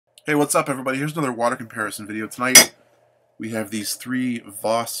Hey, what's up everybody? Here's another water comparison video. Tonight we have these three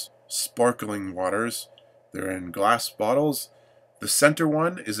VOSS sparkling waters. They're in glass bottles. The center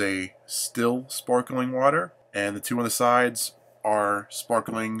one is a still sparkling water, and the two on the sides are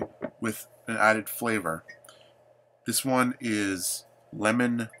sparkling with an added flavor. This one is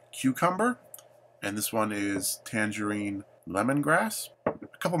lemon cucumber, and this one is tangerine lemongrass.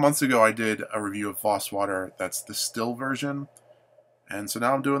 A couple months ago I did a review of VOSS water that's the still version. And so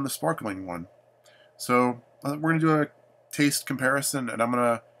now I'm doing the sparkling one. So we're going to do a taste comparison, and I'm going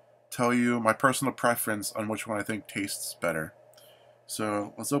to tell you my personal preference on which one I think tastes better.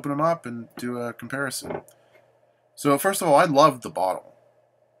 So let's open them up and do a comparison. So first of all, I love the bottle.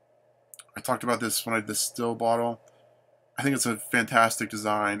 I talked about this when I did the still bottle. I think it's a fantastic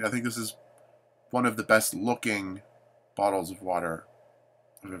design. I think this is one of the best looking bottles of water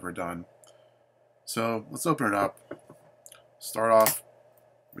I've ever done. So let's open it up. Start off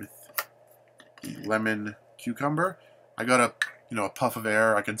with the lemon cucumber. I got a puff of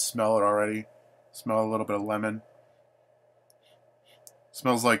air. I can smell it already. Smell a little bit of lemon.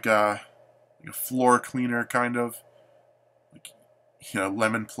 Smells like a floor cleaner kind of, like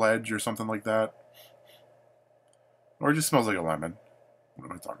lemon pledge or something like that. Or it just smells like a lemon.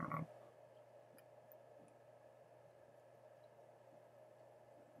 What am I talking about?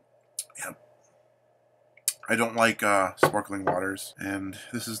 Yeah. I don't like sparkling waters, and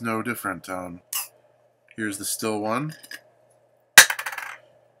this is no different. Here's the still one.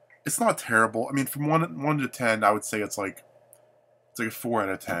 It's not terrible. I mean, from 1 to 10, I would say it's like a 4 out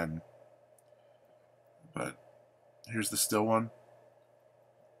of 10. But here's the still one.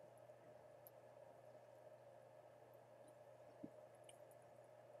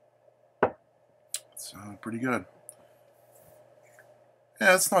 It's pretty good.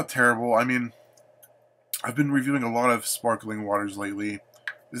 Yeah, it's not terrible. I mean, I've been reviewing a lot of sparkling waters lately.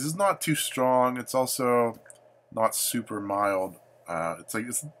 This is not too strong. It's also not super mild.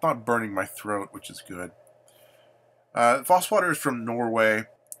 It's not burning my throat, which is good. VOSS water is from Norway.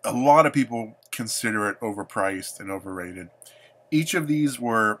 A lot of people consider it overpriced and overrated. Each of these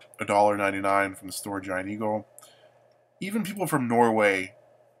were $1.99 from the store Giant Eagle. Even people from Norway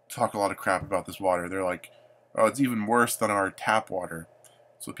talk a lot of crap about this water. They're like, oh, it's even worse than our tap water.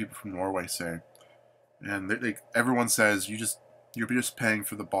 That's what people from Norway say. And everyone says you're just paying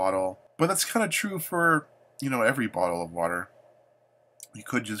for the bottle. But that's kind of true for, every bottle of water. You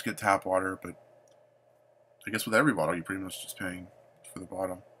could just get tap water, but I guess with every bottle you're pretty much just paying for the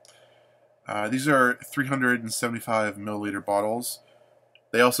bottle. These are 375 milliliter bottles.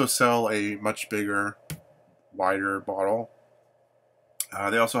 They also sell a much bigger, wider bottle.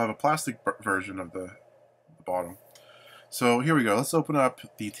 They also have a plastic version of the bottle. So here we go. Let's open up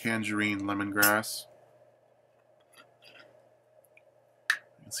the tangerine lemongrass.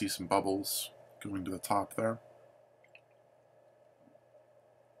 You can see some bubbles going to the top there.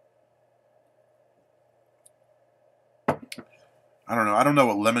 I don't know. I don't know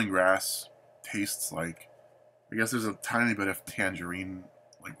what lemongrass tastes like. I guess there's a tiny bit of tangerine,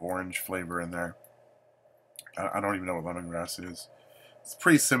 like orange flavor in there. I don't even know what lemongrass is. It's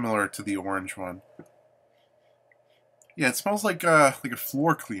pretty similar to the orange one. Yeah, it smells like a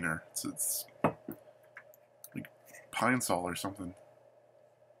floor cleaner. It's like Pine Sol or something.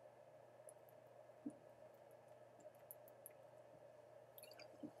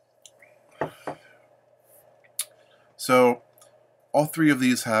 So, all three of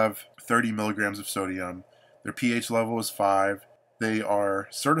these have 30 milligrams of sodium. Their pH level is 5. They are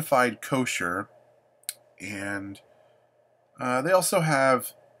certified kosher, and they also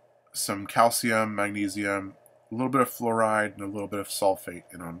have some calcium, magnesium, a little bit of fluoride, and a little bit of sulfate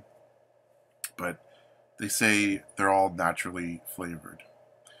in them. But they say they're all naturally flavored.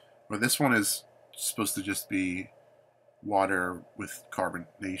 But this one is supposed to just be water with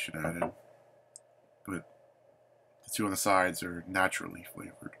carbonation added. But the two on the sides are naturally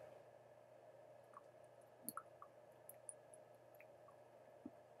flavored.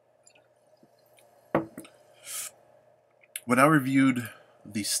 When I reviewed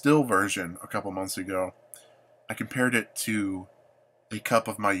the still version a couple months ago, I compared it to a cup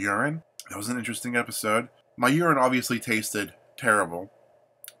of my urine. That was an interesting episode. My urine obviously tasted terrible.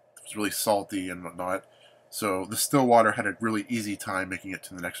 It was really salty and whatnot. So the still water had a really easy time making it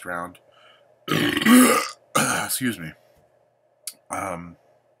to the next round. Excuse me.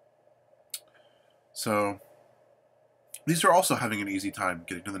 So these are also having an easy time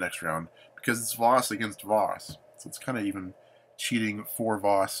getting to the next round because it's VOSS against VOSS. So it's kind of even cheating for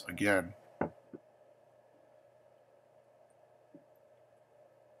VOSS again.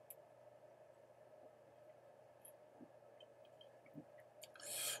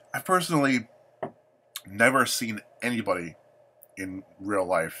 I've personally never seen anybody in real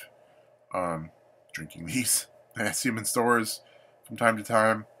life drinking these. I see them in stores from time to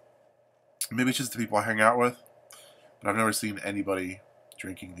time. Maybe it's just the people I hang out with, but I've never seen anybody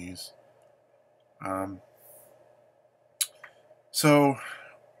drinking these. So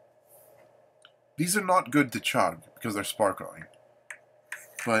these are not good to chug because they're sparkling.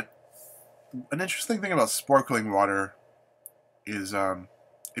 But an interesting thing about sparkling water is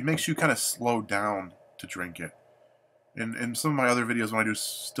it makes you kind of slow down to drink it. In some of my other videos when I do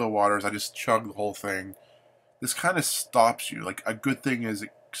still waters, I just chug the whole thing. This kind of stops you. Like, a good thing is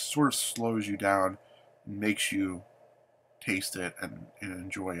it sort of slows you down and makes you taste it and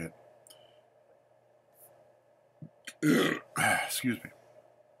enjoy it. Excuse me.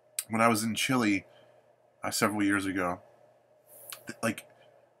 When I was in Chile several years ago, like,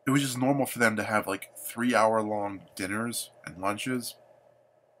 it was just normal for them to have like 3-hour-long dinners and lunches,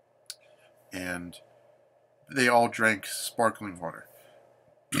 and they all drank sparkling water.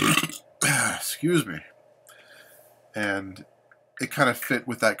 Excuse me. And it kind of fit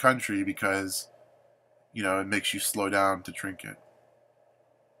with that country because, you know, it makes you slow down to drink it.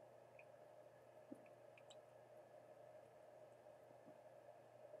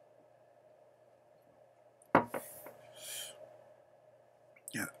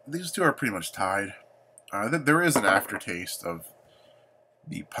 Yeah, these two are pretty much tied. There is an aftertaste of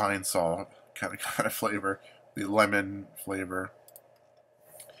the pine sol kind of flavor, the lemon flavor.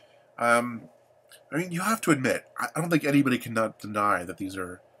 I mean, you have to admit, I don't think anybody cannot deny that these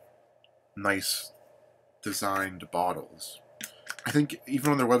are nice designed bottles. I think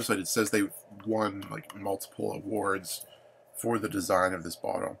even on their website it says they've won like multiple awards for the design of this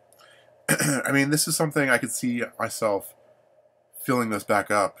bottle. I mean, this is something I could see myself filling this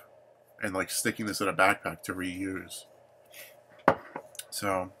back up and like sticking this in a backpack to reuse.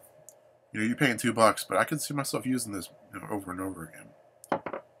 So, you know, you're paying $2, but I could see myself using this, you know, over and over again.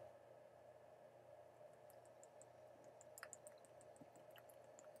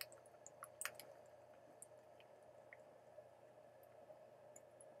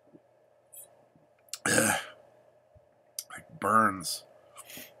 Like burns.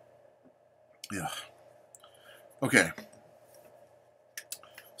 Yeah. Okay.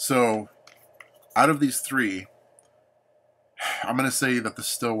 So, out of these three, I'm going to say that the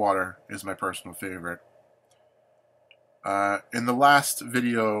still water is my personal favorite. In the last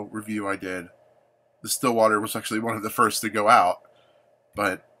video review I did, the still water was actually one of the first to go out.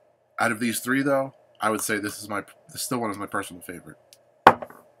 But out of these three, though, I would say the still one is my personal favorite.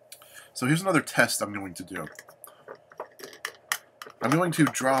 So here's another test I'm going to do. I'm going to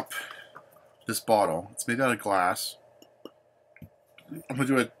drop this bottle. It's made out of glass. I'm going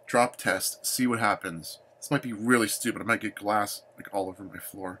to do a drop test, see what happens. This might be really stupid. I might get glass like all over my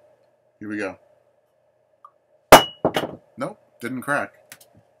floor. Here we go. Nope, didn't crack.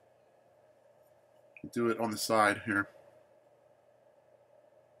 Do it on the side here.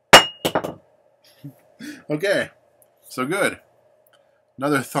 Okay, so good.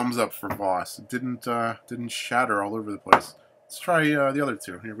 Another thumbs up for VOSS. It didn't shatter all over the place. Let's try the other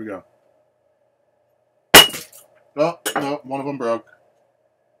two. Here we go. Oh, no, one of them broke.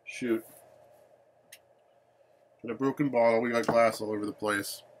 Shoot. Got a broken bottle. We got glass all over the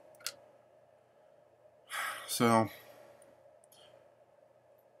place. So,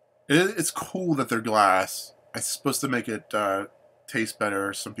 it's cool that they're glass. It's supposed to make it taste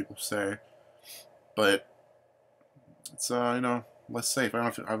better, some people say. But it's, you know, less safe. I don't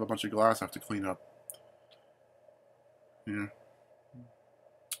have to have a bunch of glass I have to clean up. Yeah.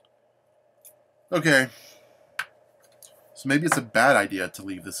 Okay. So maybe it's a bad idea to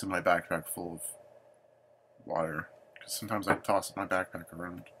leave this in my backpack full of water. Because sometimes I toss my backpack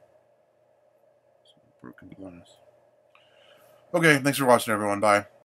around. Broken glass. Okay, thanks for watching, everyone. Bye.